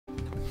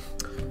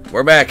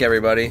We're back,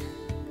 everybody.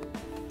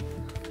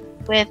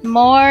 With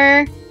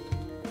more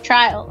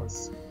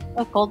Trials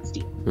of Cold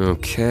Steel.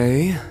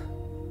 Okay.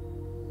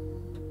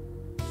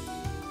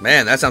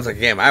 Man, that sounds like a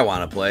game I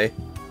want to play.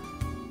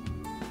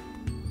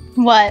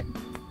 What?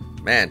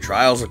 Man,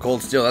 Trials of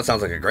Cold Steel, that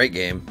sounds like a great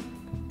game.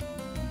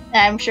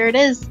 I'm sure it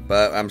is.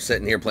 But I'm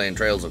sitting here playing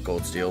Trails of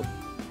Cold Steel.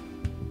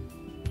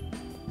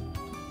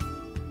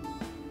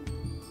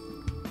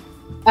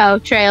 Oh,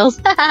 Trails.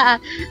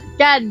 God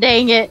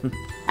dang it.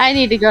 I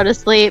need to go to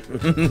sleep.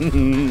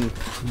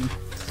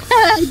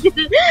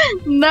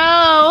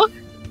 No.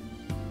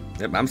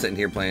 Yep, I'm sitting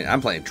here playing.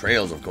 I'm playing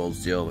Trails of Cold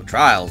Steel, but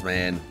Trials,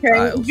 man.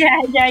 Trials.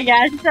 Trials.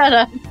 Yeah. Shut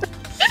up.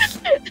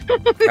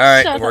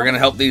 Alright, we're gonna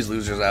help these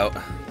losers out.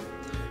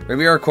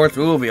 Review our court's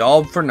move will be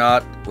all for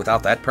naught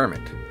without that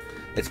permit.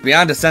 It's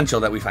beyond essential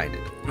that we find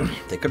it.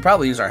 They could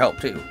probably use our help,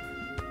 too.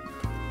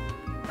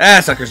 Ah,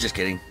 suckers, just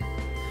kidding.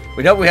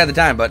 We'd hope we had the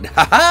time, but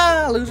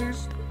haha,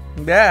 losers.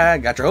 Yeah,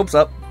 got your hopes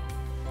up.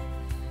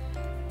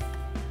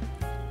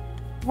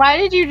 Why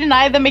did you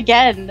deny them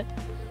again?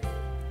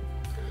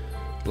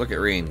 Look at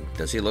Reen.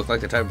 Does he look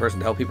like the type of person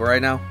to help people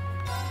right now?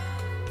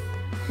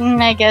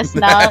 I guess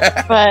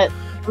not, but...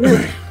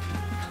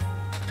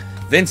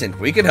 Vincent,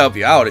 we can help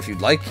you out if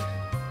you'd like.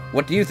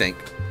 What do you think?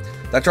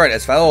 That's right,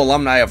 as fellow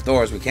alumni of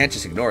Thor's, we can't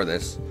just ignore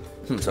this.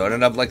 So it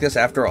ended up like this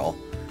after all.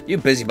 You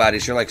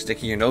busybodies sure like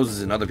sticking your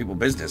noses in other people's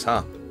business,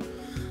 huh?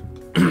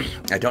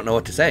 I don't know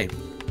what to say.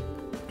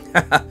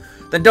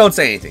 Then don't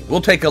say anything. We'll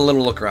take a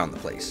little look around the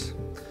place.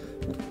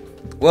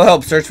 We'll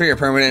help search for your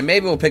permit, and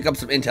maybe we'll pick up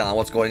some intel on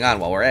what's going on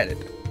while we're at it.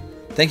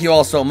 Thank you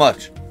all so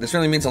much. This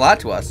really means a lot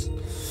to us.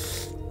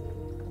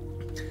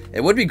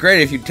 It would be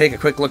great if you'd take a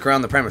quick look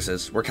around the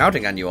premises. We're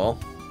counting on you all.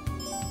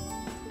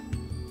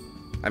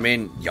 I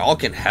mean, y'all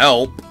can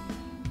help.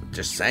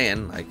 Just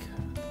saying, like...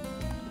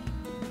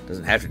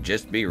 Doesn't have to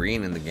just be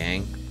Reen and the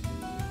gang.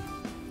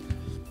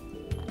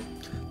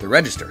 The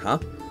register, huh?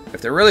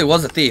 If there really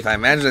was a thief, I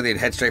imagine that they'd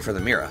head straight for the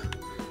Mira.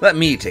 Let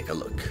me take a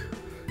look.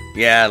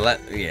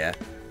 Yeah.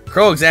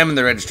 Crow examined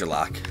the register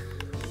lock.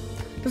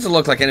 Doesn't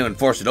look like anyone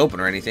forced it open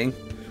or anything.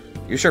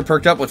 You sure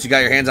perked up once you got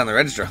your hands on the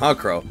register, huh,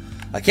 Crow?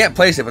 I can't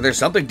place it, but there's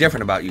something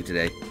different about you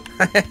today.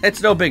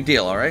 It's no big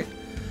deal, alright?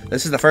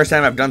 This is the first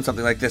time I've done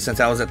something like this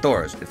since I was at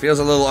Thor's. It feels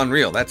a little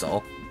unreal, that's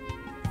all.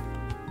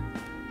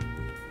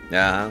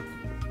 Yeah.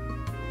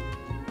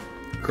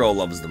 Crow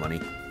loves the money.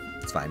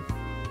 It's fine.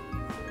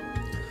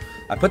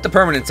 I put the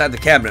permit inside the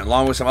cabinet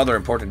along with some other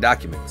important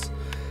documents.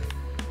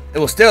 It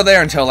was still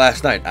there until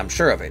last night, I'm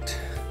sure of it.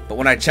 But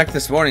when I checked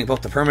this morning,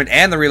 both the permit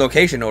and the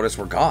relocation notice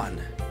were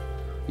gone.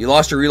 You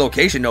lost your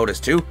relocation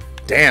notice too?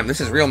 Damn, this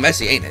is real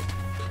messy, ain't it?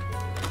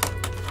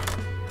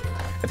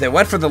 If they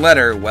went for the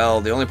letter, well,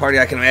 the only party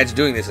I can imagine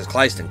doing this is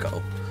Kleist &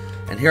 Co.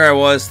 And here I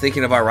was,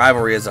 thinking of our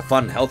rivalry as a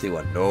fun, healthy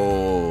one.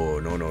 No.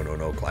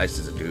 Kleist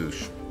is a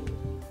douche.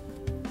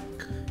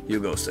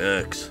 Hugo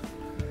sucks.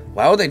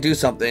 Why would they do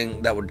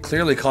something that would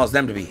clearly cause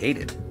them to be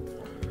hated?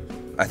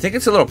 I think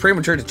it's a little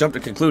premature to jump to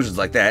conclusions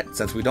like that,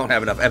 since we don't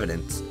have enough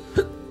evidence.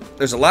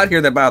 There's a lot here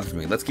that bothers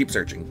me. Let's keep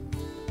searching.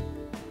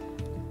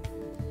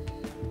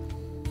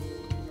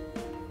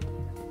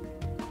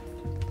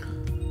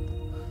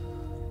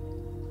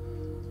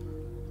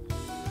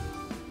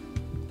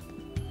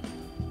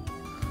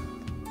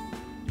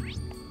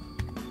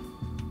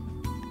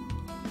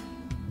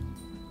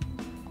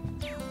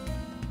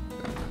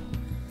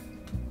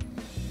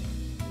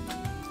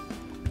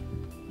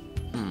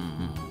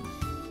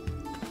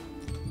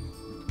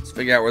 Let's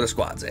figure out where the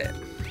squad's at.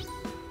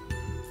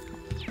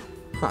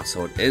 Huh,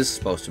 so it is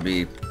supposed to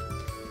be...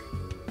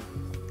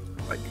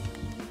 Like,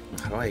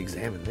 how do I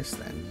examine this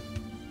then?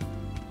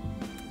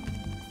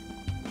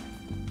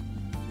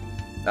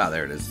 Ah,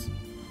 there it is.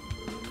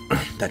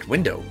 That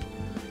window.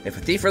 If a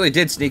thief really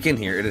did sneak in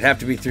here, it'd have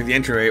to be through the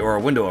entryway or a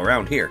window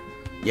around here.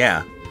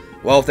 Yeah.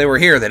 Well, if they were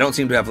here, they don't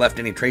seem to have left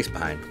any trace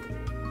behind.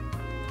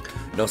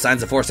 No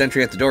signs of forced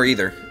entry at the door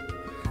either.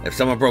 If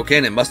someone broke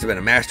in, it must have been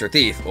a master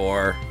thief,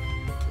 or...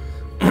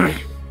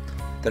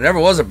 There never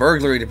was a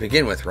burglary to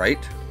begin with, right?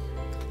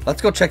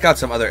 Let's go check out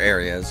some other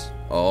areas.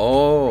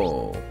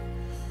 Oh.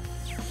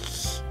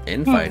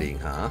 Infighting,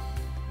 huh?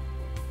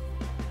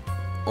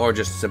 Or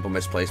just simple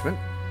misplacement.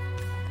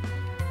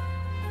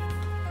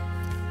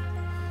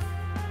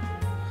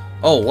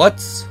 Oh,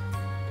 what's...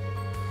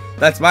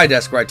 That's my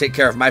desk where I take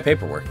care of my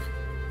paperwork.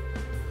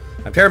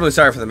 I'm terribly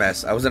sorry for the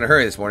mess. I was in a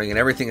hurry this morning and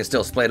everything is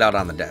still splayed out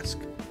on the desk.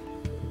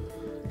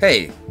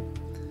 Hey,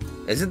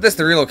 isn't this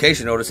the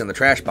relocation notice in the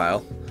trash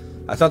pile?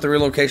 I thought the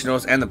relocation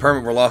notice and the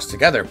permit were lost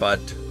together, but...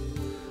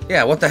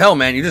 Yeah, what the hell,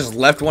 man? You just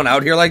left one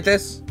out here like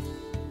this?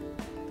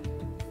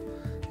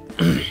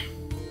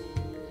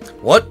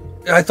 What?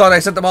 I thought I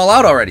sent them all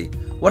out already.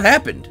 What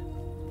happened?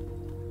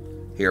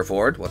 Here,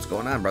 Ford. What's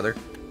going on, brother?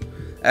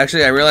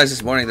 Actually, I realized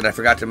this morning that I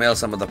forgot to mail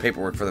some of the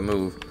paperwork for the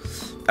move.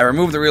 I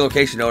removed the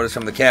relocation notice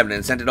from the cabinet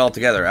and sent it all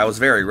together. I was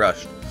very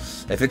rushed.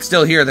 If it's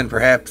still here, then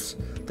perhaps...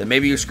 Then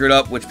maybe you screwed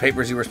up which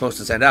papers you were supposed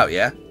to send out,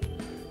 yeah?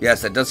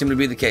 Yes, that does seem to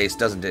be the case,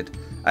 doesn't it?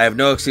 I have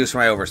no excuse for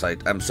my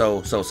oversight. I'm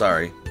so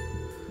sorry.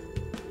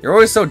 You're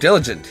always so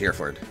diligent,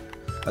 Hereford.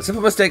 A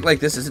simple mistake like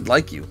this isn't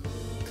like you.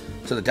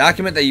 So the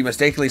document that you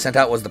mistakenly sent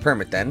out was the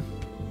permit, then?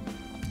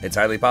 It's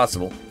highly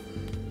possible.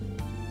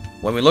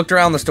 When we looked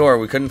around the store,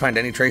 we couldn't find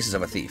any traces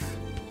of a thief.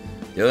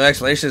 The only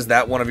explanation is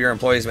that one of your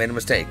employees made a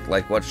mistake,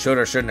 like what should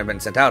or shouldn't have been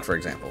sent out, for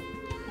example.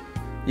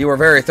 You were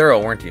very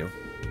thorough, weren't you?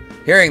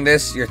 Hearing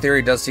this, your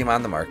theory does seem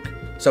on the mark.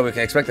 So we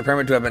can expect the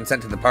permit to have been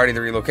sent to the party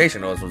the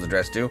relocation notice was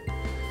addressed to.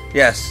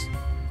 Yes,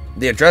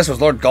 the address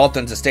was Lord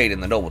Galton's estate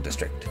in the Noble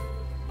District.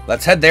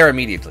 Let's head there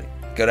immediately.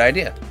 Good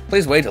idea.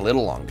 Please wait a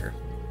little longer.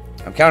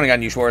 I'm counting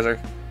on you, Schwarzer.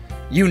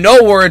 You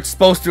know where it's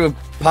supposed to have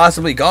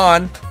possibly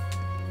gone.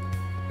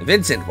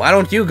 Vincent, why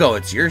don't you go?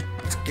 It's your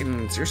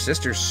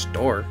sister's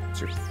store.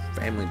 It's your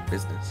family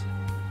business.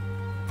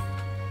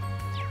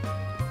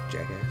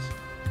 Jackass.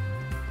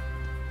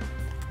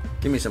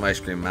 Give me some ice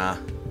cream, Ma.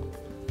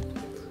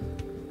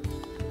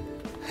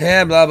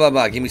 Yeah, blah, blah,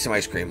 blah. Give me some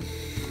ice cream.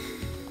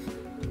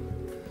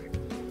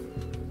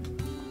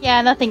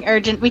 Yeah, nothing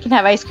urgent. We can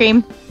have ice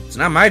cream. It's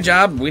not my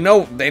job.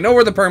 They know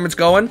where the permit's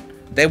going.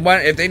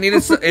 If they need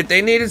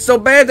it so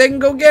bad, they can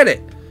go get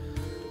it.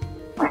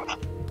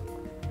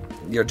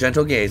 Your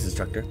gentle gaze,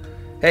 instructor.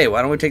 Hey,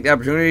 why don't you take the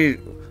opportunity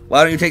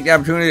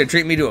to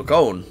treat me to a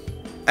cone?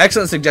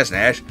 Excellent suggestion,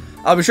 Ash.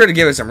 I'll be sure to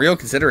give it some real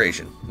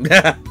consideration.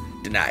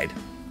 Denied.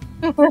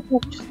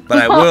 But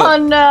I will. Oh,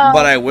 no.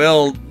 But I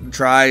will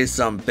try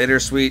some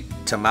bittersweet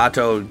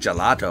tomato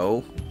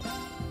gelato.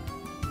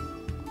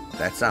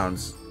 That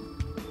sounds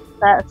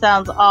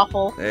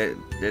awful.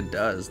 It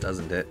does,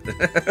 doesn't it?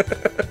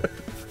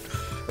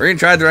 We're gonna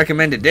try the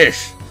recommended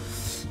dish.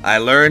 I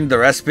learned the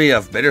recipe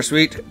of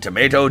bittersweet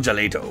tomato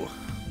gelato.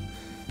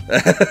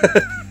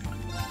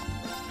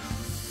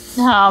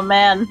 Oh,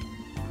 man.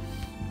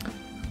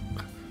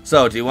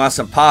 So, do you want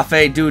some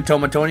parfait du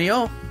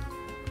tomatonio?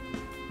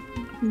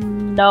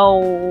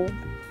 No.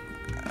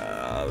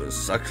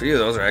 Sucks for you.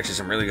 Those are actually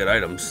some really good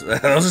items. Those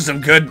are actually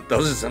some good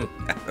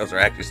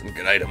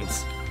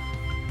items.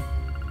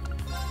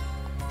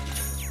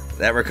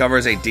 That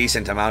recovers a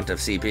decent amount of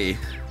CP.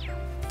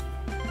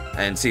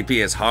 And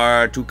CP is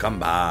hard to come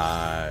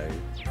by.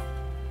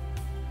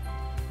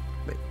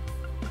 Wait.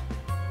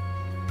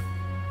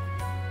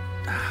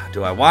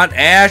 Do I want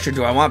Ash or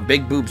do I want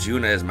Big Boobs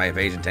Yuna as my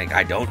evasion tank?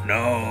 I don't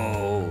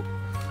know.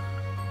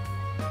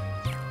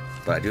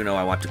 But I do know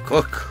I want to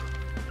cook.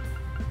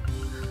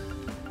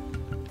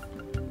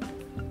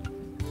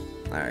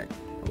 Alright.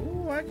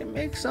 Oh, I can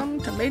make some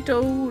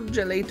tomato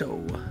gelato.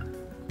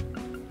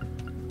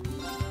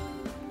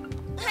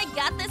 I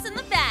got this in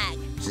the bag.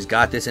 She's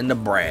got this in the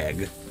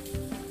brag.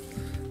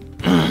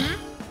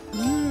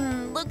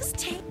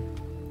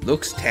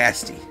 Looks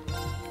tasty.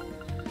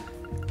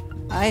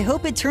 I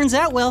hope it turns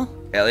out well.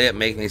 Elliot,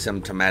 make me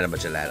some tomato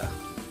gelato.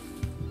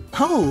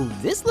 Oh,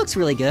 this looks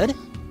really good.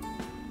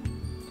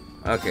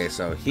 Okay,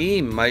 so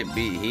Elliot might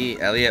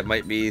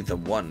be the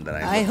one that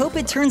I hope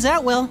it turns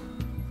out well.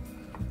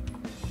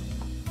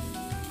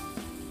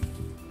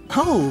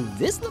 Oh,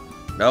 this look.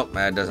 Nope,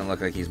 that doesn't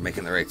look like he's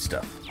making the right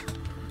stuff.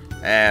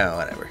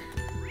 Whatever.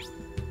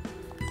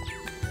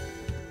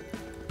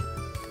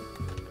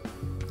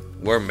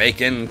 We're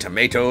making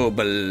tomato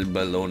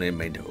bologna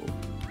mayo.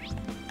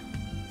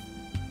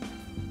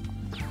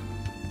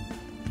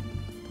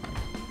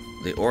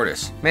 The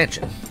Ortis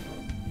Mansion.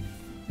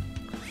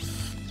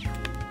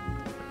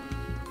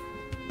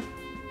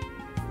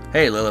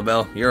 Hey,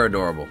 Lilibel, you're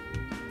adorable.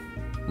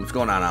 What's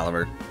going on,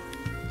 Oliver?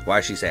 Why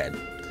is she sad?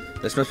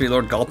 This must be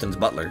Lord Galton's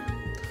butler.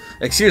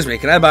 Excuse me,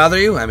 can I bother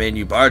you? I mean,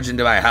 you barged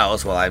into my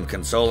house while I'm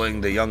consoling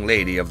the young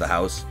lady of the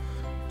house.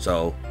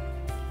 So,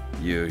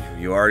 you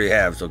already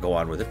have, so go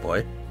on with it,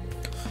 boy.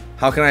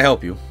 How can I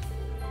help you?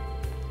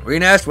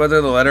 Reen asked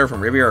whether the letter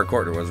from Riviera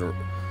Court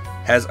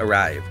has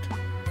arrived.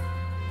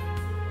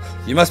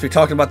 You must be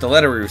talking about the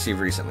letter we received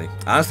recently.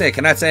 Honestly, I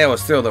cannot say I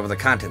was thrilled over the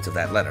contents of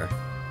that letter.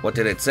 What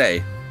did it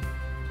say?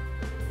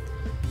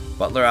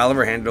 Butler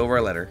Oliver handed over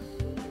a letter.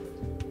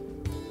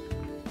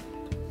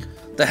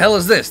 The hell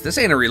is this? This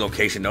ain't a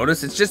relocation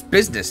notice, it's just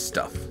business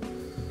stuff.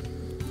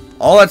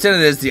 All that's in it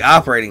is the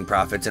operating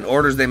profits and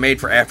orders they made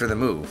for after the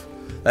move.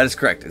 That is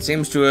correct. It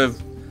seems to have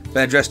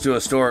been addressed to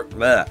a store.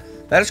 Bleh.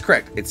 That is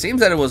correct. It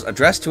seems that it was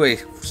addressed to a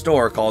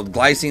store called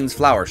Glycine's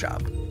Flower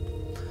Shop.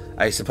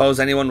 I do suppose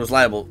anyone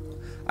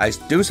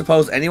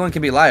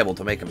can be liable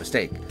to make a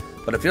mistake,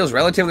 but it feels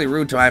relatively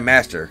rude to my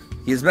master.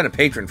 He has been a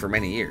patron for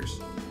many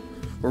years.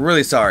 We're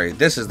really sorry.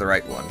 This is the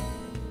right one.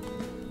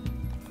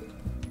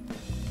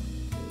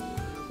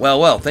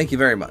 Well, thank you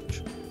very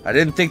much. I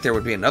didn't think there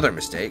would be another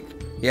mistake.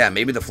 Yeah,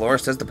 maybe the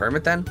florist has the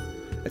permit then?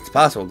 It's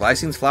possible.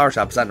 Glycine's Flower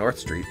Shop is on North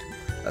Street.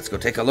 Let's go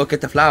take a look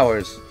at the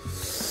flowers.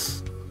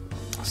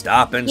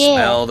 Stop and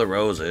smell the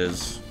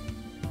roses.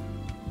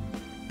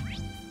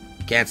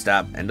 Can't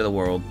stop. End of the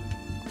world.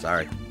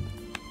 Sorry.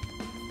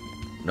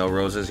 No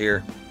roses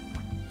here.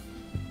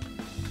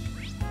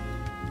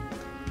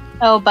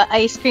 Oh, but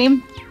ice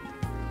cream?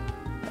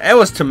 It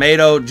was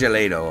tomato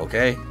gelato,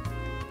 okay?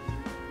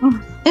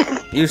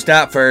 You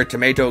stop for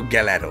tomato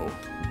gelato.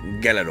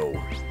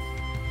 Gelato.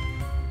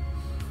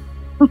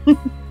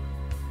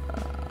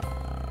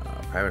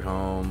 Private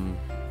home.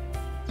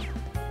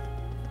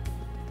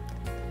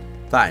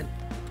 Fine.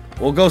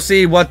 We'll go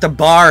see what the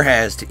bar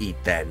has to eat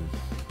then.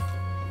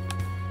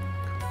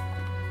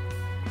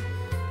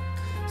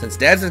 Since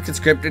Dad's been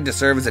conscripted to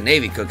serve as a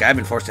Navy cook, I've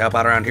been forced to help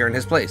out around here in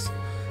his place.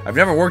 I've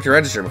never worked a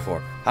register before.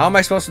 How am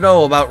I supposed to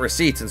know about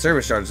receipts and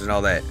service charges and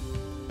all that?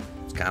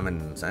 It's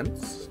common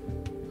sense.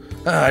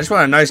 I just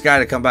want a nice guy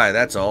to come by,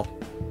 that's all.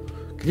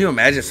 Can you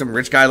imagine if some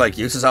rich guy like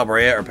Eustace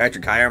Albrea or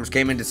Patrick Hyarms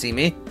came in to see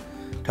me?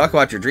 Talk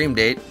about your dream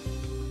date.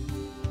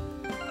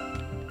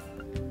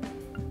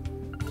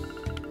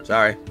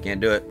 Sorry,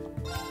 can't do it.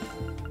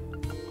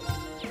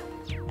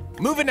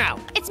 Moving out.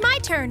 It's my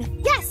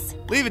turn. Yes.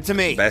 Leave it to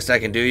me. Best I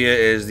can do you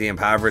is the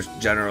impoverished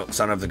general,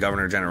 son of the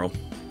Governor General.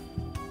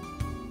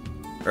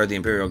 Or the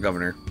Imperial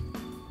Governor.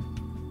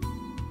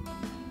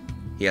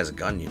 He has a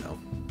gun, you know.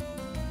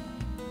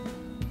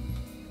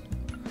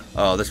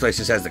 Oh, this place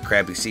just has the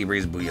crappy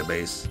Seabreeze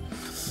Bouillabaisse.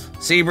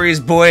 Seabreeze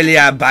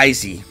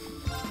Bouillabaisse.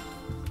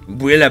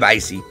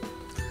 Bouillabaisse.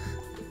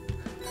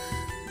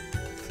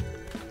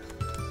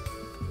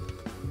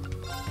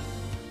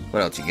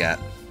 What else you got?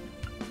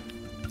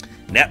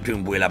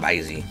 Neptune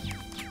Bouillabaisse.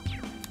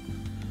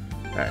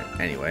 Alright,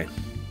 anyway.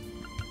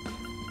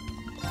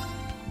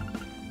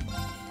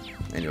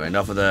 Anyway,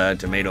 enough of the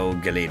tomato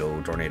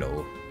gelato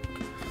tornado.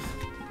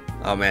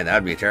 Oh man, that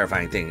would be a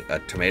terrifying thing. A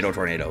tomato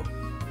tornado.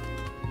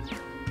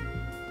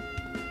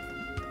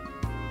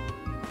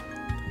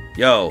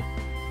 Yo,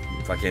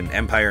 fucking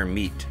Empire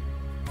Meat.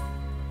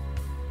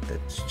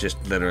 That's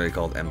just literally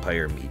called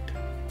Empire Meat.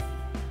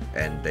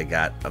 And they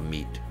got a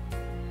meat.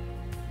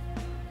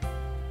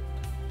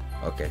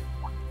 Okay.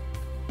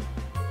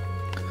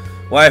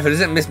 Why, if it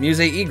isn't Miss Muse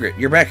Egret,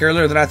 you're back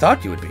earlier than I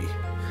thought you would be.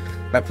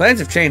 My plans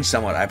have changed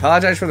somewhat. I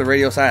apologize for the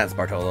radio silence,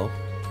 Bartolo.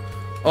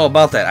 Oh,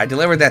 about that. I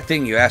delivered that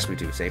thing you asked me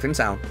to, safe and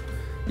sound.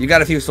 You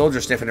got a few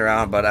soldiers sniffing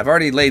around, but I've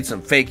already laid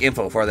some fake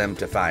info for them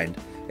to find.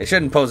 It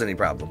shouldn't pose any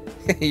problem.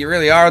 You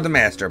really are the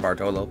master,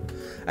 Bartolo.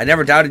 I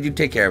never doubted you'd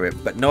take care of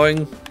it, but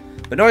knowing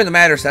the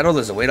matter settled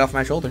is a weight off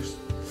my shoulders.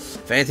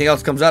 If anything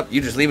else comes up,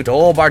 you just leave it to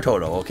old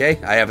Bartolo, okay?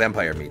 I have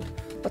Empire Meat.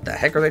 What the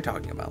heck are they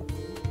talking about?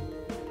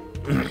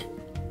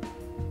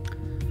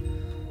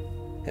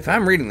 If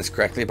I'm reading this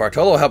correctly,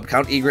 Bartolo helped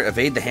Count Egret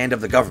evade the hand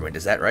of the government,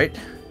 is that right?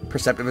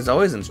 Perceptive as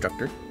always,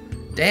 instructor.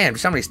 Damn,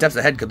 just how many steps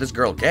ahead could this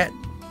girl get?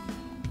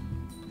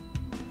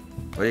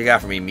 What do you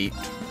got for me, meat?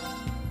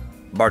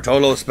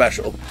 Bartolo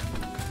special.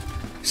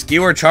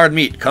 Skewer charred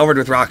meat covered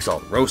with rock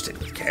salt, roasted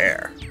with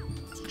care.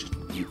 It's just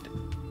meat.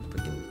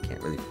 Fucking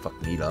can't really fuck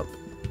meat up.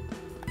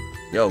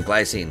 Yo,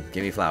 Glycine,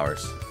 give me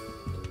flowers.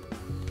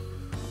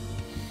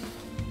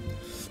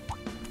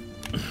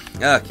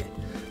 Okay.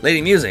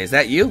 Lady Muse, is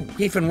that you?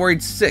 We've been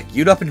worried sick.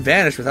 You'd up and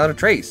vanished without a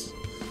trace.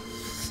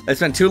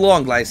 It's been too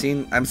long,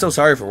 Glycine. I'm so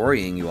sorry for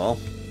worrying you all.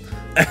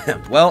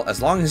 Well,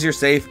 as long as you're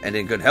safe and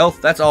in good health,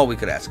 that's all we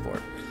could ask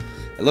for.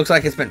 It looks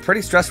like it's been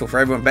pretty stressful for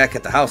everyone back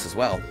at the house as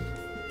well.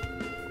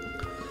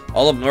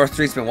 All of North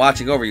Street's been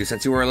watching over you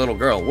since you were a little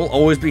girl. We'll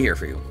always be here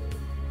for you.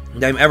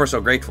 And I'm ever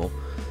so grateful.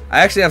 I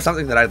actually have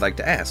something that I'd like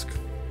to ask.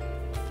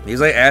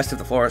 Muse asked if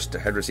the florist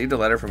had received a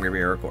letter from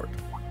Riviera Court.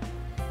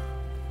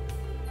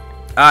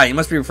 Ah, you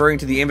must be referring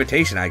to the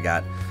invitation I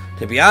got.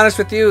 To be honest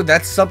with you,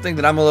 that's something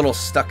that I'm a little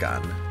stuck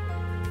on.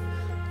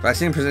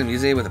 Glycine presented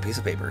Muse with a piece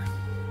of paper.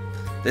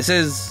 This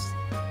is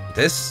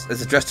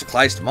addressed to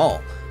Kleist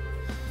Mall.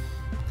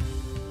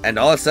 And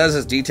all it says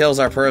is details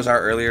are per as our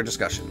earlier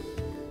discussion.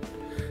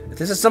 If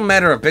this is some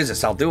matter of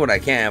business, I'll do what I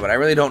can, but I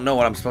really don't know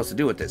what I'm supposed to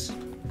do with this.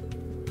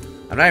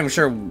 I'm not even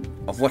sure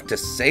of what to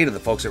say to the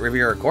folks at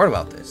Riviera Court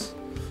about this.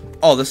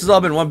 Oh, this has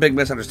all been one big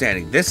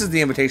misunderstanding. This is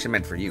the invitation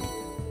meant for you.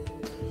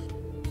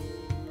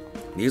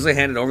 Muse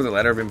handed over the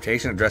letter of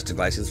invitation addressed to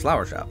Glycine's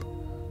flower shop.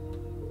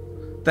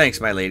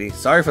 Thanks, my lady.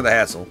 Sorry for the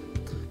hassle.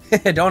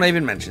 Don't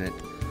even mention it.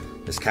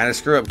 This kind of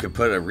screw-up could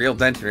put a real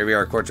dent in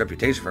Riviera Court's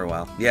reputation for a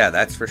while. Yeah,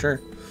 that's for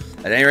sure.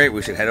 At any rate,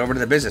 we should head over to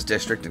the business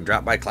district and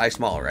drop by Kleist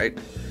Mall, right?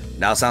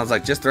 Now sounds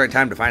like just the right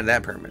time to find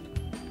that permit.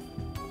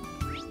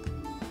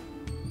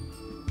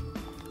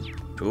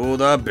 To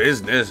the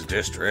business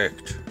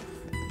district.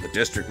 The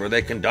district where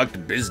they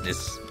conduct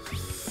business.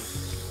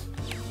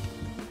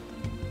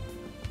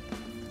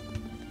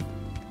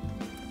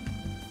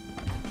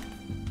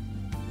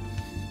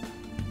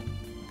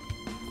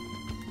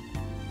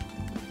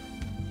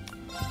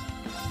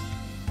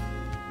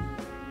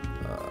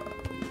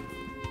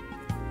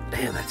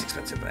 Damn, that's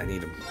expensive, but I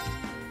need them.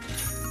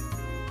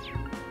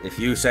 If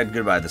you said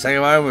goodbye. The second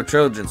volume of a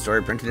Trojan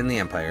story printed in the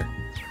Empire.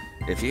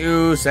 If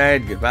you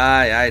said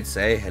goodbye, I'd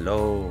say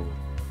hello.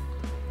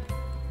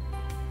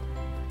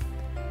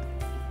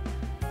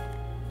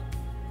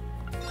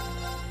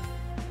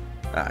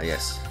 Ah,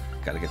 yes.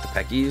 Gotta get the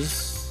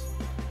Peckies.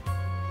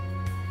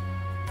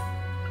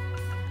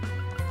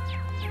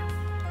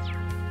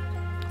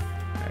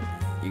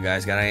 Alright. You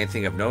guys got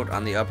anything of note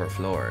on the upper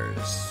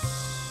floors?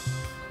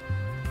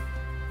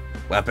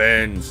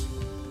 Weapons!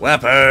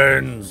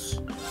 Weapons!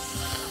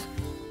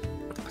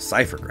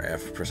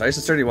 Cyphergraph. Precise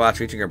and sturdy watch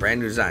featuring a brand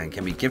new design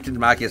can be gifted to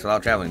Machias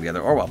without traveling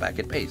together or while back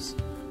at base.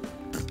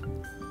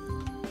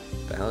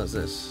 The hell is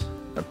this?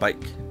 A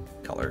bike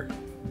color.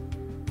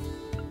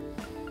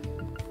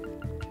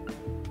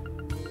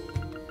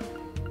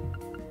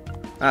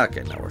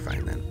 Okay, now we're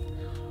fine then.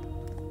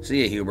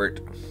 See ya, Hubert.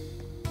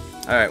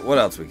 Alright, what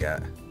else we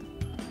got?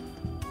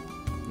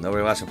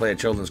 Nobody wants to play a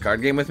children's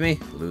card game with me?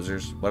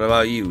 Losers. What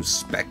about you,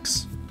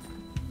 Specs?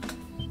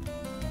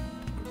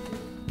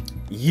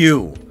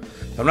 You!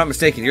 If I'm not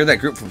mistaken, you're that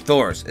group from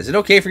Thor's. Is it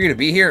okay for you to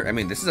be here? I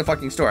mean, this is a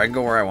fucking store. I can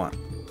go where I want.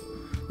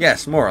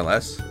 Yes, more or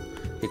less.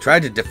 He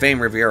tried to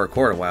defame Riviera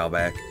Court a while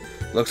back.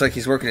 Looks like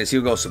he's working as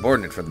Hugo's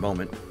subordinate for the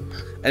moment.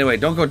 Anyway,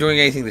 don't go doing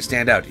anything to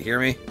stand out, you hear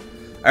me?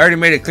 I already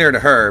made it clear to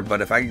her,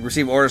 but if I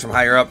receive orders from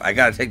higher up, I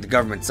gotta take the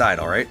government side,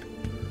 alright?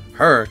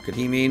 Her? Could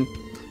he mean?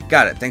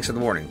 Got it, thanks for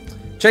the warning.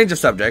 Change of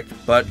subject,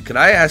 but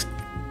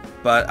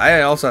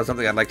I also have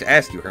something I'd like to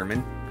ask you,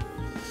 Herman.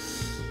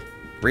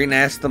 Rean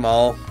asked them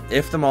all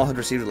if the mall had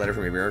received a letter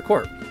from Riviera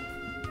Court.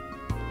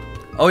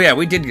 Oh yeah,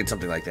 we did get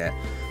something like that.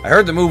 I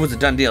heard the move was a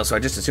done deal, so I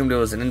just assumed it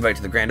was an invite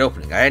to the grand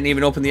opening. I hadn't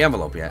even opened the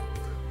envelope yet.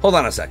 Hold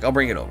on a sec, I'll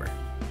bring it over.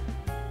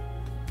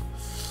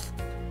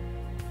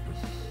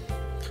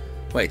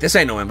 Wait, this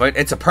ain't no invite.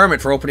 It's a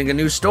permit for opening a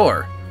new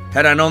store.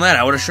 Had I known that,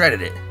 I would have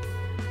shredded it.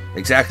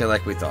 Exactly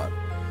like we thought.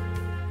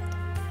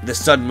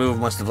 This sudden move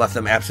must have left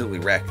them absolutely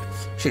wrecked.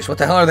 Jeez, what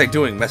the hell are they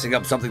doing, messing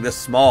up something this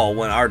small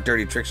when our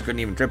dirty tricks couldn't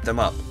even trip them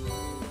up?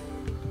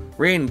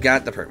 Rean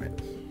got the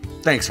permit.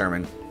 Thanks,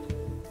 Herman.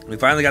 We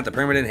finally got the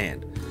permit in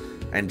hand.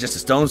 And just a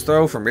stone's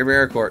throw from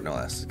Riviera Court, no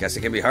less. Guess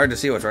it can be hard to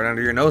see what's right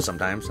under your nose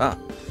sometimes, huh?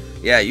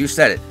 Yeah, you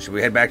said it. Should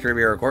we head back to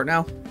Riviera Court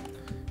now?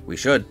 We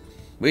should.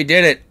 We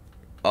did it!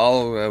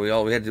 All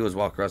we had to do was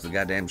walk across the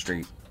goddamn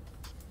street.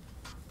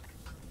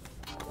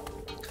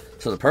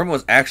 So the permit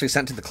was actually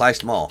sent to the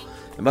Kleist Mall.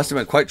 It must have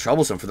been quite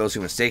troublesome for those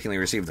who mistakenly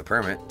received the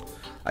permit.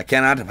 I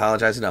cannot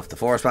apologize enough. The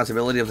full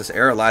responsibility of this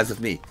error lies with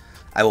me.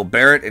 I will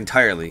bear it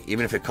entirely,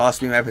 even if it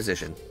costs me my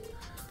position.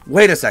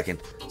 Wait a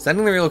second.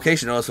 Sending the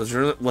relocation notice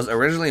was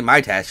originally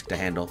my task to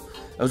handle.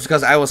 It was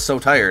because I was so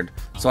tired,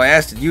 so I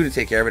asked you to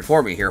take care of it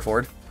for me,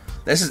 Hereford.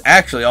 This is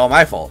actually all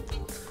my fault.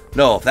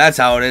 No, if that's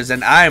how it is,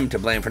 then I'm to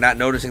blame for not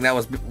noticing that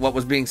was what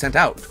was being sent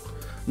out.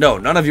 No,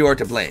 none of you are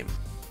to blame.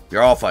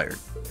 You're all fired.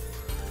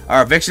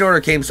 Our eviction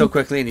order came so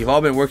quickly, and you've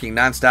all been working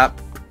non-stop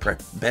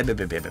preparing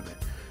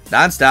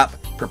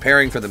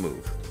for the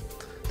move.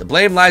 The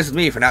blame lies with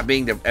me for not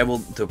being able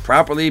to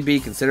properly be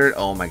considered.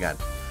 Oh my god.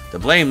 The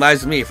blame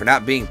lies with me for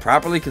not being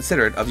properly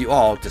considerate of you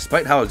all,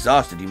 despite how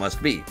exhausted you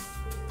must be.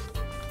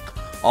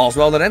 All's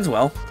well that ends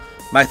well.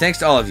 My thanks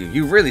to all of you.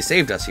 You really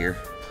saved us here.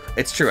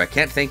 It's true, I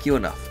can't thank you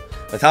enough.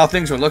 With how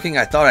things were looking,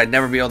 I thought I'd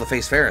never be able to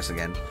face Ferris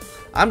again.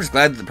 I'm just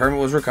glad that the permit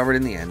was recovered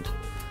in the end.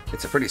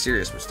 It's a pretty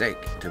serious mistake.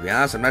 To be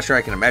honest, I'm not sure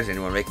I can imagine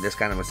anyone making this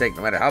kind of mistake,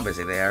 no matter how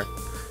busy they are.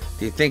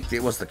 Do you think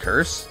it was the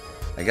curse?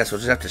 I guess we'll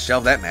just have to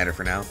shelve that matter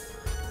for now.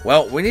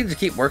 Well, we need to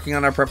keep working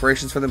on our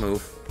preparations for the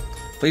move.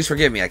 Please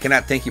forgive me, I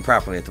cannot thank you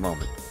properly at the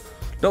moment.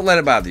 Don't let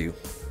it bother you.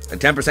 A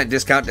 10%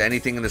 discount to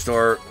anything in the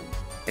store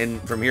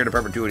from here to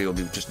perpetuity will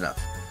be just enough.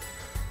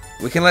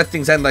 We can let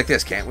things end like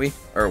this, can't we?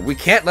 Or we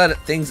can't let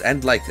things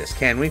end like this,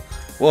 can we?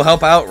 We'll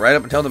help out right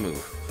up until the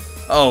move.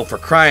 Oh, for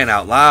crying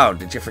out loud.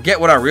 Did you forget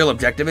what our real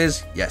objective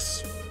is?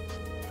 Yes.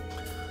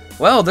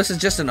 Well, this is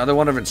just another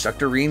one of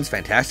Instructor Rean's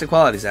fantastic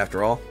qualities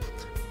after all.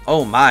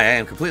 Oh my, I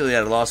am completely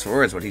at a loss for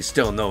words, but he's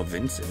still no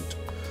Vincent.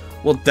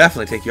 We'll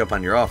definitely take you up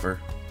on your offer.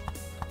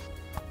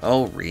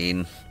 Oh,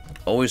 Rean.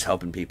 Always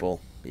helping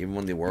people, even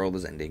when the world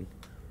is ending.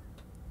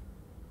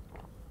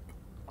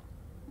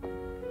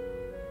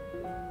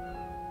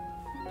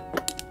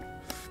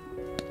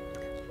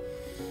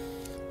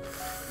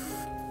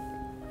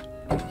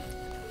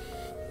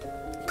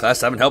 Class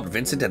 7 helped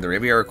Vincent and the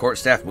Riviera Court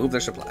staff move their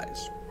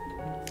supplies.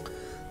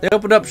 They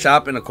opened up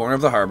shop in a corner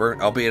of the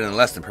harbor, albeit in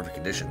less than perfect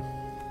condition.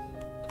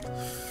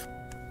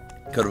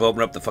 Could have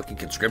opened up the fucking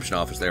conscription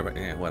office there, but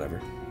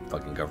whatever.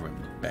 Fucking government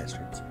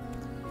bastards.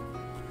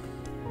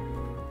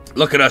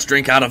 Look at us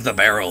drink out of the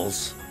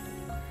barrels.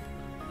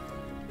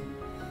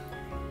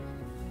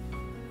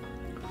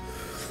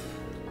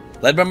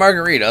 Led by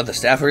Margarita, the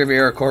staff of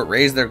Riviera Court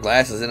raised their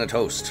glasses in a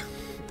toast.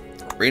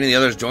 Rean and the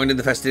others joined in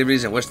the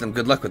festivities and wished them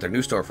good luck with their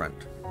new storefront.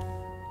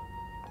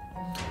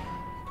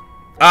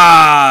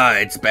 Ah,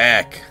 it's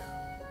back.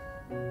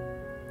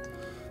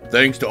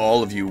 Thanks to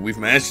all of you, we've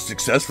managed to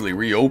successfully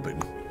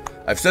reopen.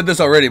 I've said this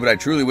already, but I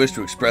truly wish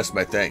to express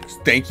my thanks.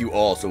 Thank you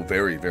all so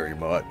very, very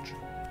much.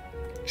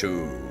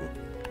 Choo.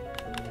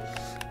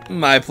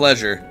 My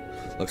pleasure.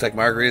 Looks like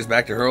Margarita's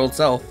back to her old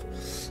self.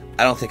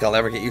 I don't think I'll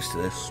ever get used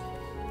to this.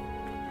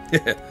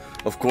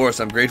 Of course,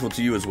 I'm grateful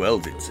to you as well,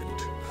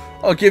 Vincent.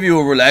 I'll give you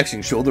a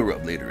relaxing shoulder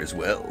rub later as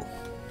well.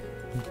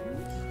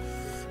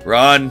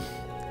 Ron.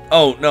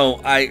 Oh,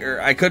 no,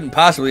 I couldn't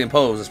possibly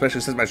impose,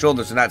 especially since my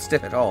shoulders are not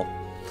stiff at all.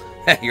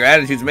 Your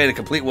attitude's made a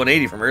complete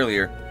 180 from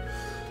earlier.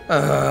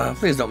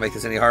 Please don't make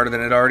this any harder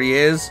than it already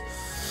is.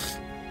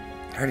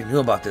 I already knew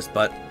about this,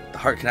 but the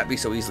heart cannot be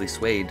so easily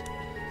swayed.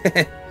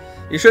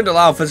 You shouldn't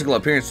allow physical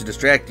appearance to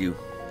distract you.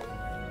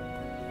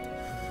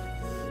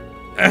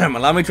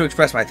 Allow me to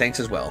express my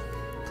thanks as well.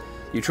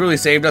 You truly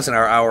saved us in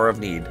our hour of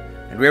need.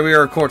 In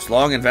Riviera Court's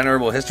long and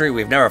venerable history,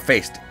 we've never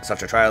faced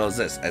such a trial as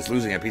this, as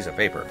losing a piece of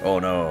paper. Oh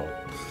no.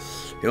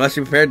 You must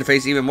be prepared to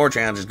face even more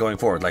challenges going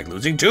forward, like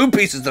losing 2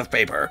 pieces of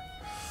paper.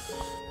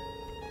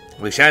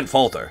 We shan't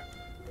falter.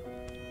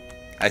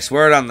 I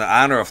swear it on the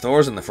honor of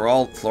Thors and the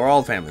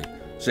Floral family.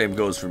 Same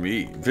goes for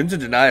me.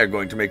 Vincent and I are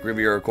going to make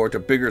Riviera Court a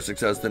bigger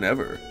success than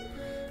ever.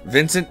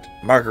 Vincent?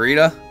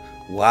 Margarita?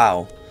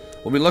 Wow.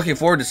 We'll be looking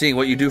forward to seeing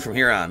what you do from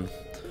here on.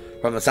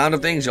 From the sound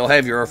of things, you'll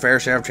have your fair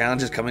share of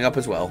challenges coming up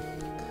as well.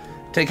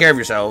 Take care of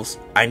yourselves.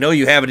 I know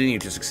you have it in you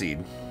to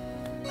succeed.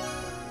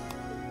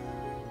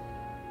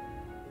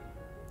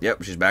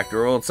 Yep, she's back to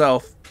her old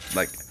self.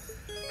 Like,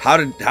 how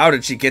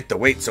did she get the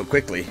weight so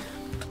quickly?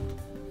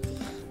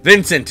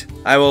 Vincent,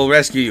 I will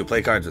rescue you.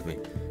 Play cards with me.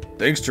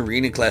 Thanks to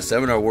Reen in Class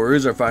 7, our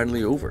worries are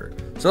finally over.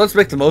 So let's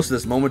make the most of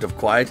this moment of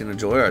quiet and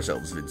enjoy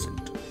ourselves,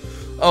 Vincent.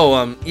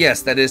 Oh,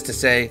 yes, that is to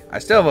say, I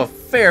still have a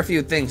fair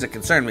few things that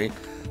concern me,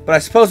 but I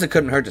suppose it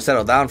couldn't hurt to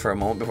settle down for a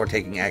moment before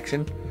taking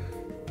action.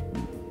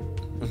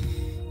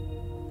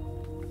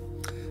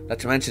 Not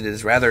to mention, it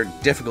is rather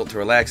difficult to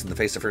relax in the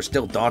face of her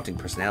still daunting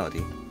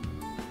personality.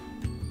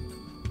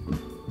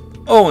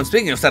 Oh, and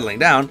speaking of settling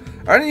down,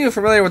 are any of you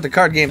familiar with the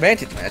card game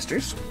Vantage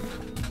Masters?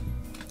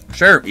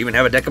 Sure, even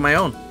have a deck of my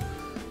own.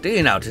 Do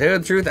you now? To tell you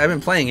the truth, I've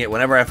been playing it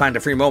whenever I find a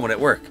free moment at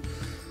work.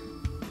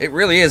 It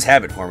really is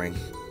habit forming.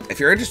 If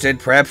you're interested,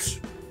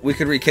 perhaps we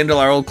could rekindle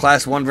our old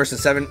Class 1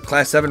 versus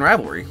Class 7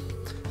 rivalry.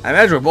 I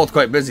imagine we're both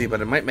quite busy,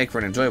 but it might make for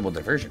an enjoyable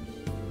diversion.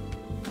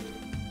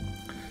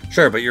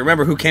 Sure, but you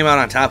remember who came out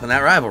on top in that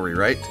rivalry,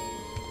 right?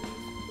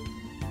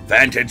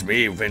 Vantage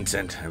me,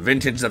 Vincent.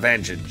 Vintage the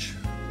Vantage.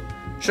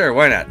 Sure,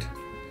 why not?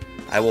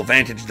 I will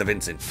Vantage the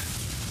Vincent.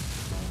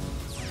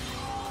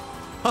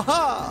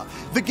 Haha!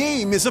 The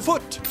game is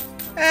afoot!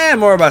 And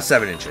more about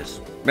 7 inches.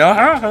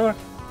 Alright,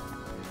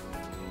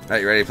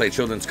 you ready to play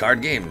children's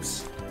card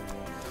games?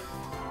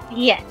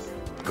 Yes.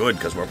 Good,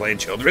 because we're playing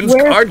children's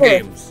card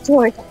games.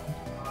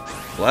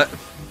 What?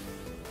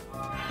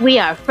 We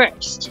are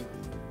first.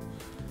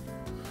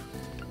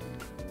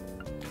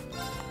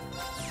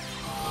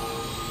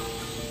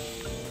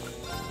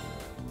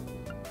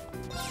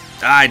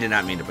 I did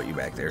not mean to put you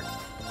back there.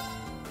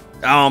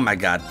 Oh my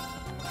god.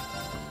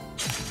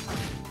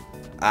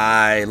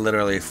 I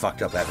literally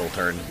fucked up that whole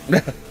turn.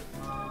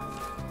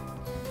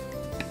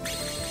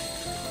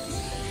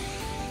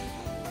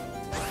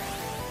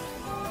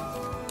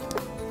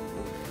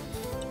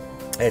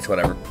 It's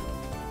whatever.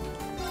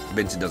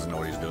 Vincent doesn't know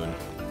what he's doing.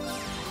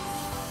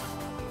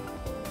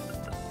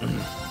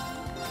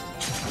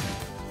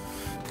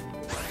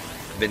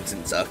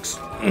 Vincent sucks.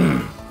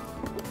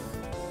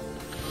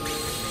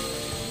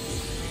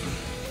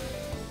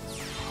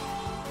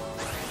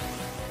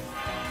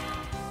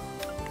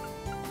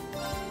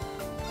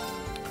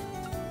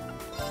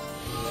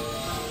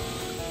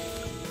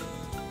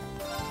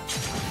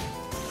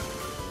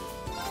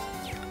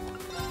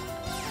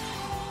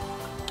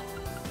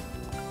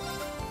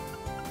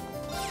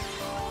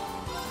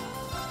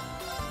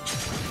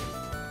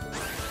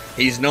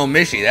 He's no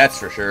Mishy, that's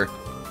for sure.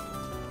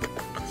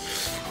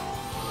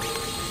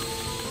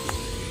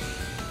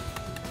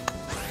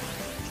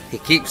 He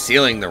keeps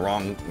sealing the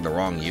wrong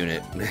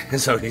unit,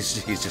 so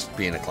he's just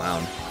being a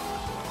clown.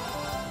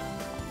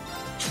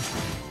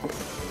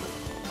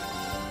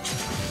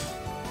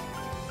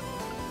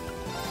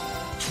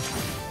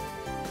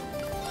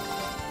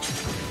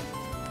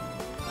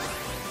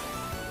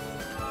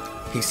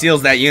 He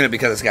seals that unit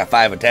because it's got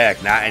 5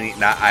 attack, not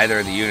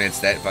either of the units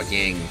that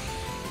fucking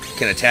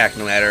can attack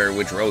no matter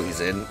which row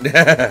he's in.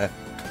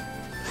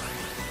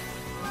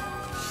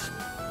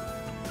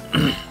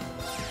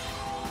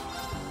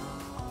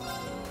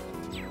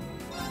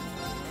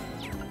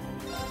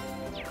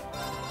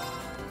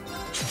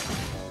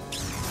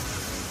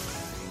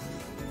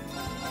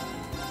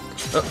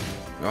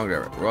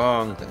 Oh,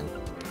 wrong thing.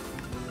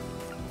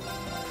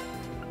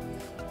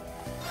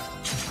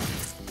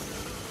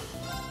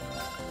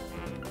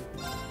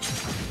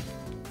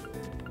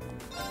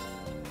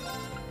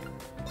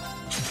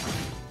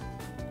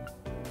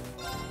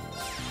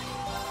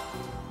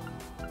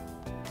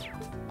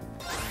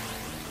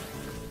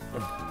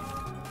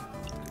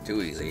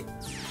 Too easy.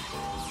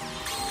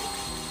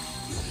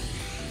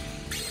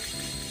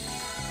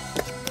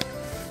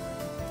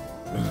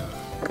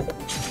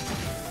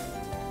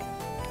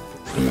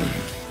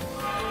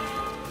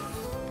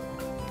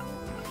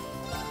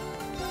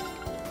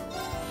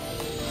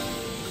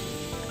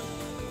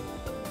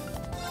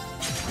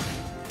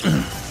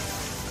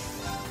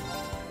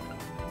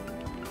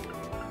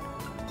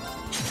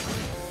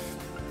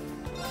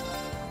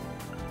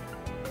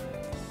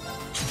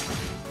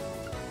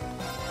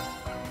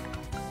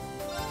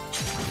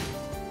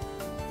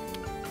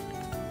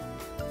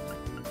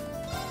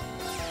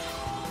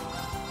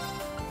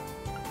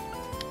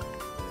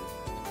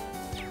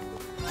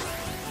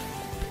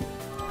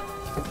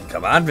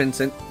 Come on,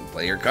 Vincent.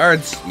 Play your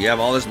cards. You have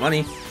all this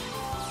money.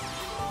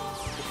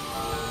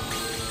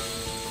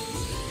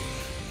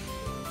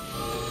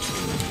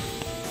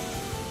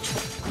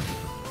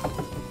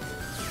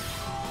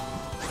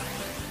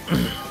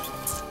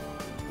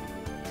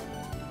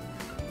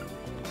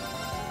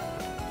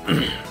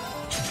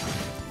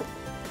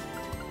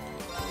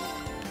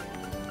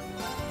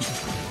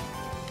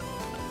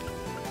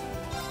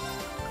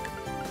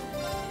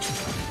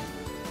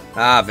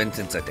 Ah,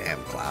 Vincent's a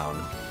damn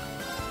clown.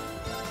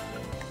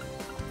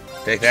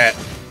 Take that.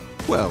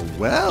 Well,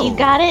 well. You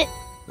got it?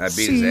 I beat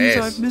Seems his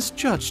ass. I've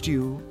misjudged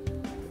you.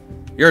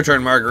 Your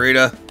turn,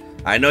 Margarita.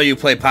 I know you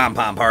play Pom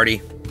Pom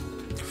Party.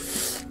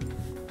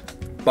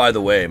 By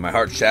the way, my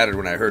heart shattered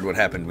when I heard what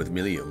happened with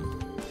Millium.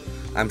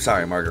 I'm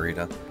sorry,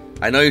 Margarita.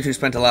 I know you two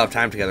spent a lot of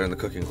time together in the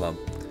cooking club.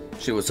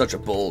 She was such a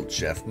bold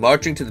chef,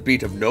 marching to the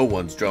beat of no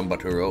one's drum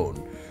but her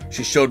own.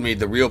 She showed me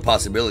the real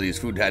possibilities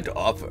food had to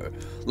offer,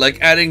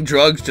 like adding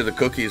drugs to the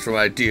cookies for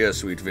my dear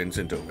sweet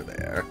Vincent over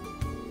there.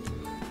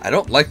 I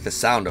don't like the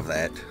sound of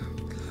that.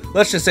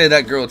 Let's just say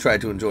that girl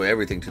tried to enjoy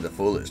everything to the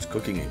fullest,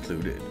 cooking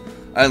included.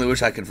 I only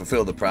wish I could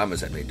fulfill the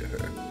promise I made to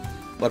her.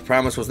 What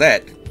promise was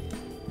that?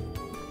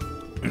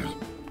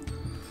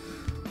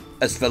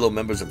 As fellow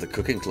members of the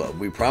cooking club,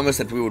 we promised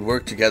that we would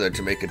work together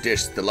to make a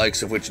dish the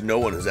likes of which no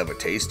one has ever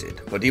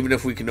tasted. But even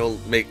if we can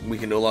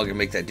no longer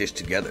make that dish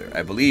together,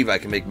 I believe I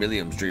can make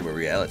Millium's dream a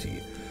reality.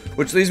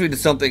 Which leads me to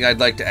something I'd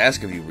like to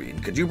ask of you,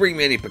 Reed. Could you bring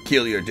me any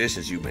peculiar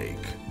dishes you make?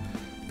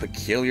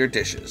 Peculiar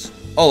dishes?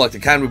 Oh, like the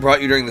kind we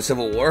brought you during the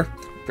Civil War?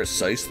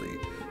 Precisely.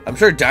 I'm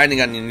sure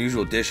dining on the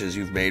unusual dishes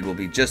you've made will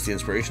be just the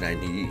inspiration I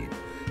need.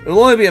 It'll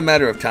only be a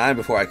matter of time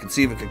before I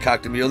conceive and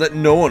concoct a meal that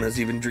no one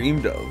has even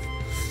dreamed of.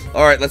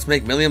 Alright, let's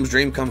make Millium's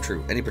dream come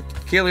true. Any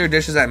peculiar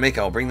dishes I make,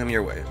 I'll bring them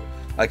your way.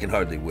 I can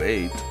hardly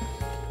wait.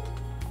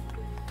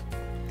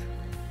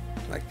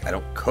 Like, I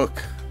don't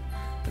cook.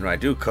 And when I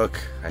do cook,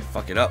 I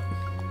fuck it up.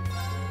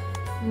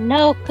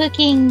 No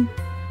cooking.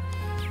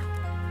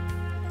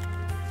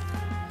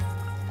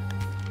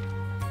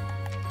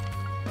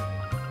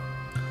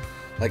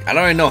 Like, I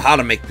don't even know how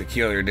to make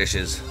peculiar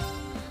dishes.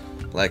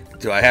 Like,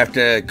 do I have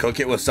to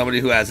cook it with somebody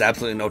who has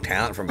absolutely no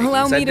talent for making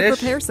Allow said me to dish?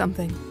 prepare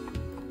something.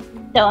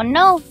 Don't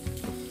know.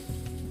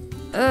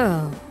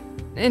 Oh,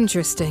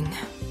 interesting.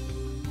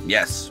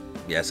 Yes.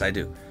 Yes, I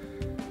do.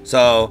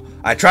 So,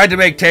 I tried to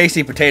make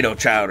tasty potato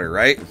chowder,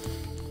 right?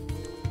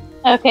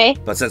 Okay.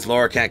 But since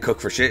Laura can't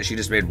cook for shit, she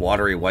just made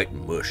watery white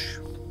mush.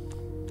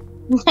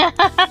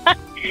 I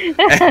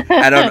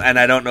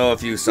don't know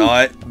if you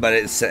saw it, but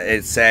it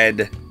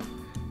said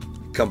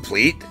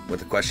complete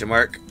with a question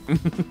mark.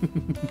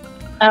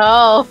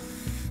 Oh.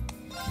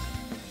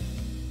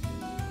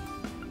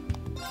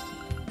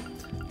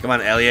 Come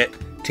on, Elliot.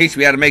 Teach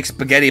me how to make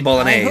spaghetti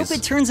bolognese. I hope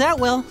it turns out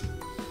well.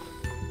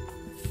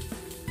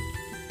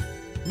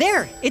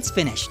 There, it's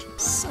finished.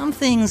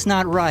 Something's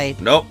not right.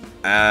 Nope.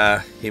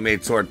 He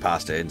made sword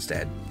pasta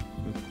instead.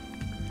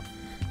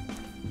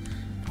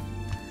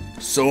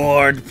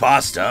 Sword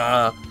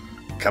pasta.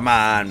 Come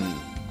on.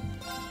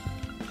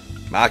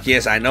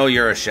 Machias, I know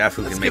you're a chef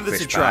who Let's can make give this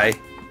fish a try. pie.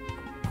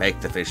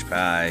 Make the fish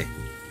pie.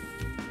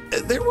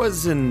 There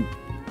was an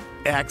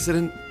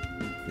accident.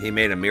 He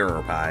made a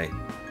mirror pie.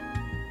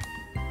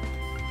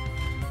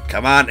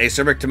 Come on,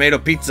 acerbic tomato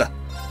pizza.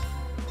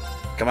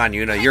 Come on,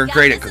 Yuna, you're got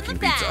great at this in cooking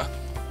the pizza.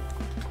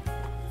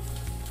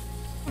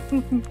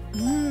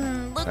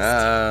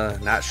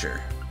 Looks Not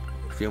sure.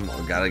 A few more.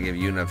 Gotta give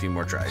Yuna a few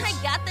more tries. I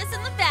got this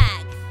in the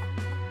bag.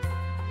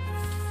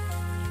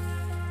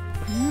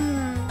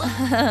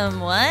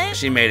 What?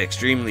 She made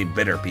extremely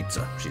bitter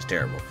pizza. She's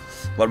terrible.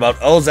 What about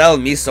Ozel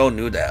miso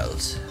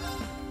noodles?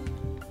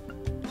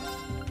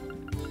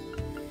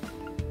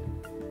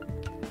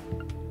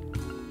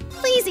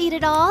 Please eat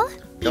it all.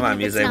 Come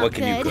on, even if it's Muse, not what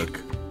can you good.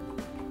 cook?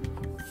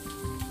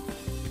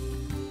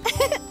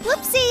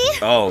 Whoopsie.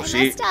 Oh, I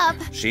messed up.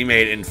 she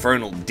made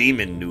infernal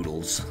demon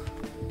noodles.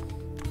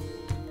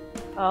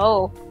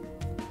 Oh.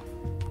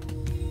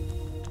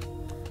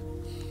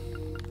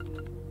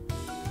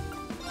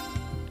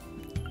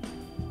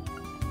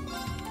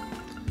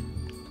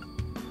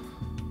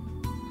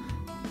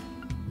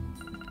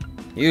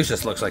 Hughes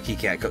just looks like he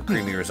can't cook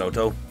creamy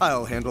risotto.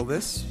 I'll handle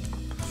this.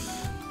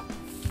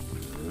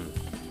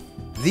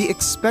 The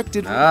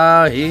expected.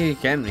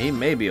 He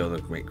may be able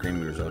to make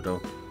creamy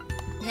risotto.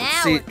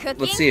 Now we're cooking.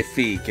 Let's see if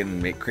he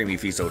can make creamy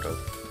risotto.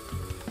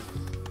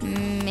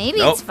 Maybe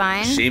Nope, it's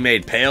fine. she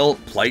made pale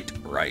plight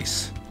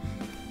rice.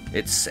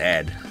 It's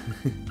sad.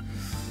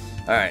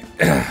 All right.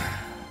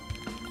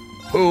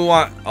 Who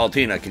want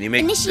Altina? Can you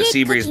make Initiate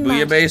the Seabreeze cooking Booyah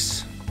mode.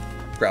 base?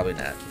 Probably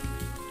not.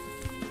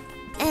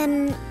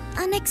 An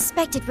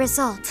unexpected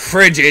result.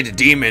 Frigid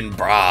demon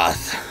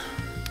broth.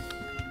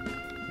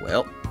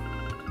 Well,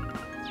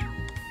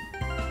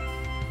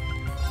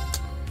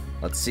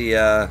 let's see.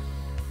 All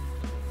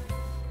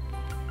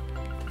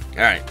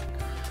right.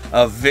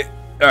 All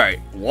right.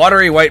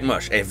 Watery white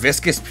mush, a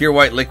viscous pure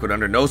white liquid.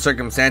 Under no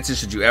circumstances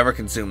should you ever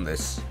consume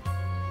this.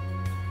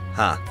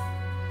 Huh.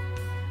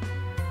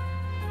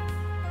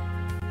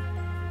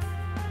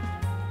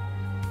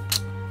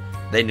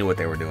 They knew what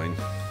they were doing.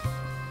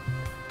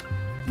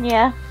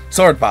 Yeah.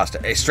 Sword pasta,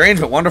 a strange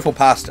but wonderful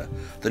pasta.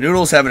 The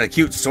noodles have an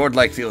acute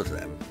sword-like feel to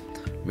them.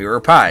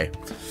 Mirror pie.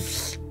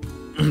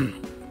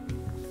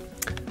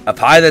 A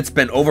pie that's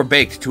been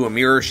overbaked to a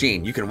mirror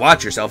sheen. You can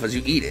watch yourself as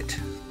you eat it.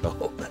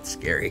 Oh, that's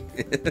scary.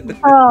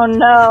 Oh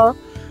no.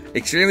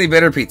 Extremely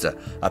bitter pizza.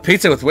 A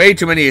pizza with way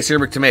too many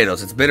acerbic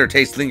tomatoes. Its bitter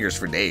taste lingers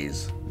for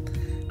days.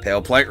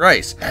 Pale plight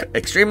rice.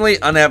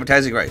 Extremely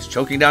unappetizing rice.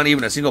 Choking down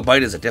even a single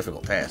bite is a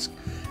difficult task.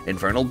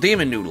 Infernal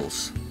demon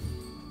noodles.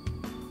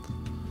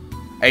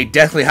 A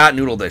deathly hot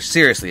noodle dish.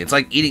 Seriously, it's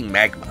like eating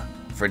magma.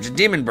 Frigid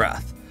demon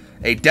broth.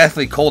 A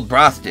deathly cold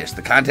broth dish.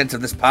 The contents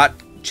of this pot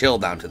chill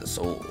down to the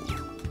soul.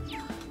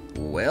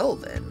 Well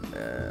then,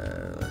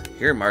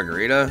 here,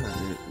 margarita.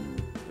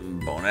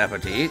 Bon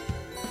appetit.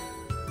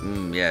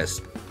 Yes,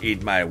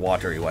 eat my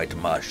watery white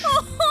mush.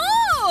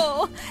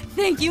 Oh,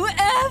 thank you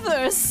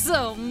ever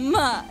so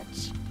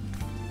much.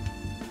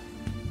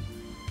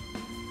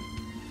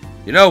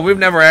 You know, we've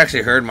never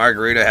actually heard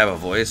Margarita have a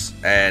voice,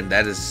 and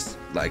that is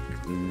like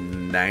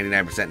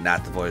 99%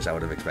 not the voice I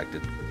would have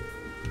expected.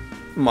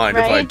 Mind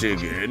if I Right?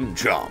 dig in?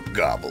 Chomp,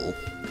 gobble.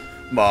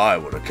 My,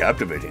 what a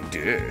captivating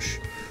dish.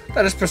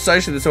 That is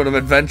precisely the sort of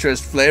adventurous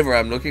flavor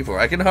I'm looking for.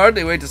 I can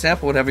hardly wait to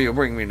sample whatever you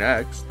bring me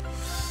next.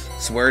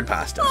 Sword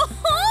pasta.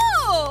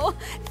 Oh,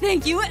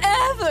 thank you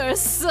ever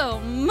so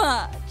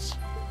much.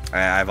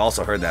 I've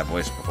also heard that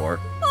voice before.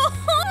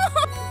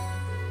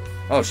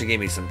 Oh, she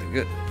gave me something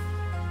good.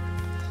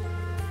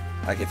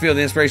 I can feel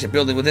the inspiration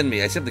building within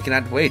me. I simply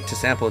cannot wait to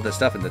sample the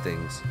stuff in the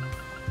things.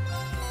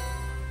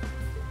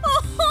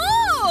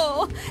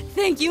 Oh,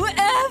 thank you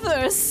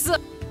ever so.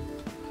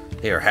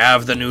 Here,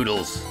 have the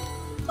noodles.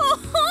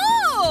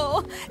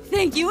 Oh,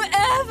 thank you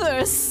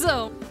ever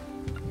so.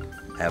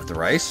 Have the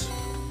rice?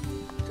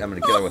 I'm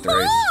gonna kill her with the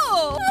rice.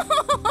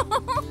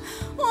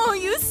 Oh,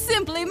 you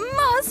simply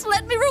must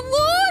let me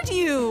reward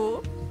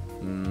you.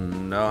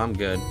 No, I'm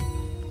good.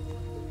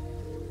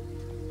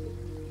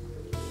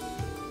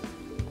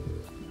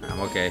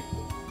 I'm okay.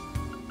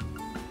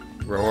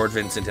 Reward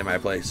Vincent in my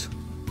place.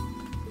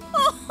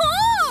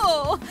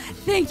 Oh,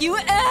 thank you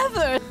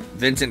ever.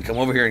 Vincent, come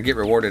over here and get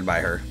rewarded by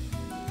her.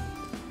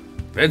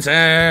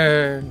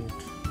 Vincent!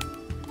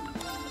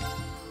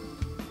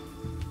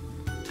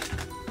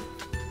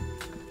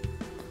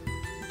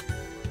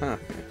 Huh.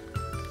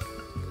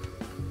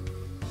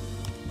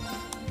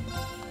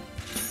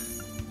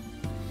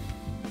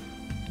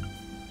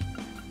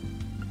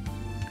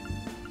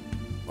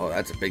 Oh,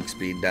 that's a big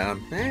speed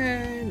down.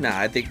 Nah,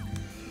 I think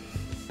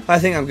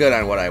I'm good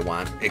on what I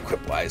want,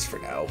 equip-wise, for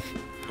now.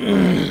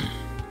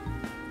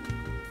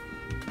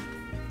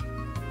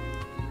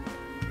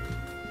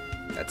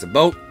 That's a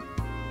boat.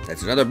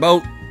 That's another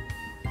boat.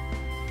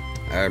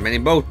 There are many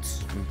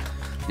boats.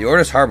 The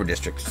Ortis Harbor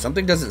District.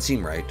 Something doesn't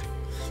seem right.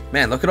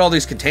 Man, look at all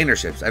these container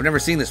ships. I've never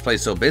seen this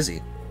place so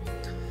busy.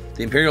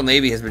 The Imperial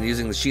Navy has been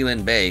using the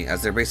Shilin Bay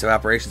as their base of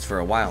operations for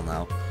a while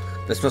now.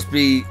 This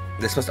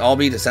must all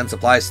be to send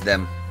supplies to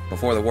them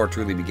before the war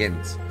truly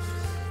begins.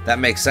 That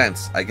makes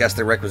sense. I guess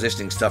they're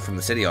requisitioning stuff from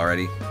the city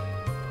already.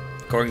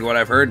 According to what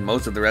I've heard,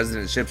 most of the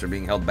resident ships are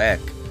being held back.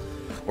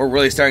 We're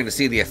really starting to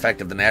see the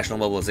effect of the national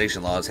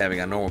mobilization laws having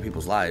on normal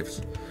people's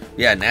lives.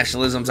 Yeah,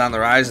 nationalism's on the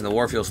rise and the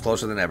war feels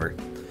closer than ever.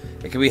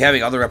 It could be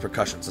having other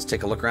repercussions. Let's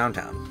take a look around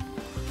town.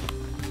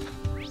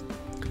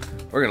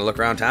 We're gonna look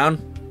around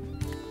town.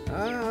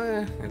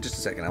 In just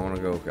a second. I want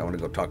to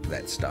go talk to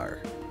that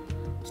star.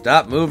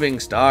 Stop moving,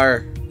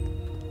 star.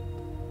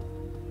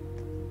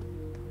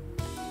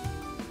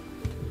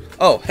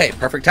 Oh, hey,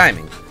 perfect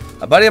timing.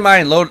 A buddy of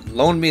mine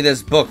loaned me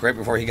this book right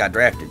before he got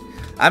drafted.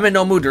 I'm in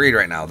no mood to read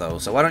right now, though,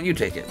 so why don't you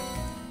take it?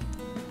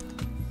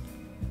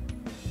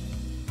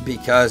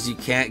 Because you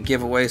can't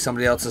give away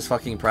somebody else's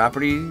fucking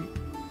property?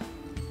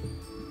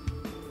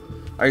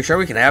 Are you sure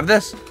we can have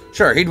this?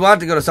 Sure, he'd want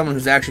to go to someone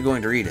who's actually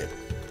going to read it.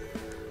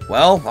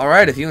 Well,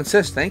 alright, if you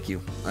insist, thank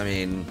you. I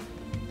mean,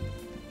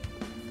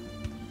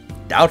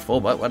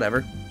 doubtful, but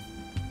whatever.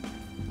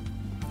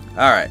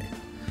 Alright.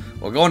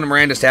 We'll go into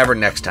Miranda's Tavern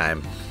next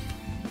time.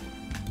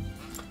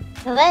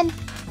 Till then.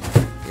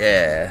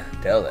 Yeah,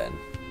 till then.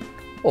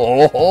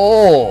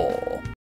 Oh!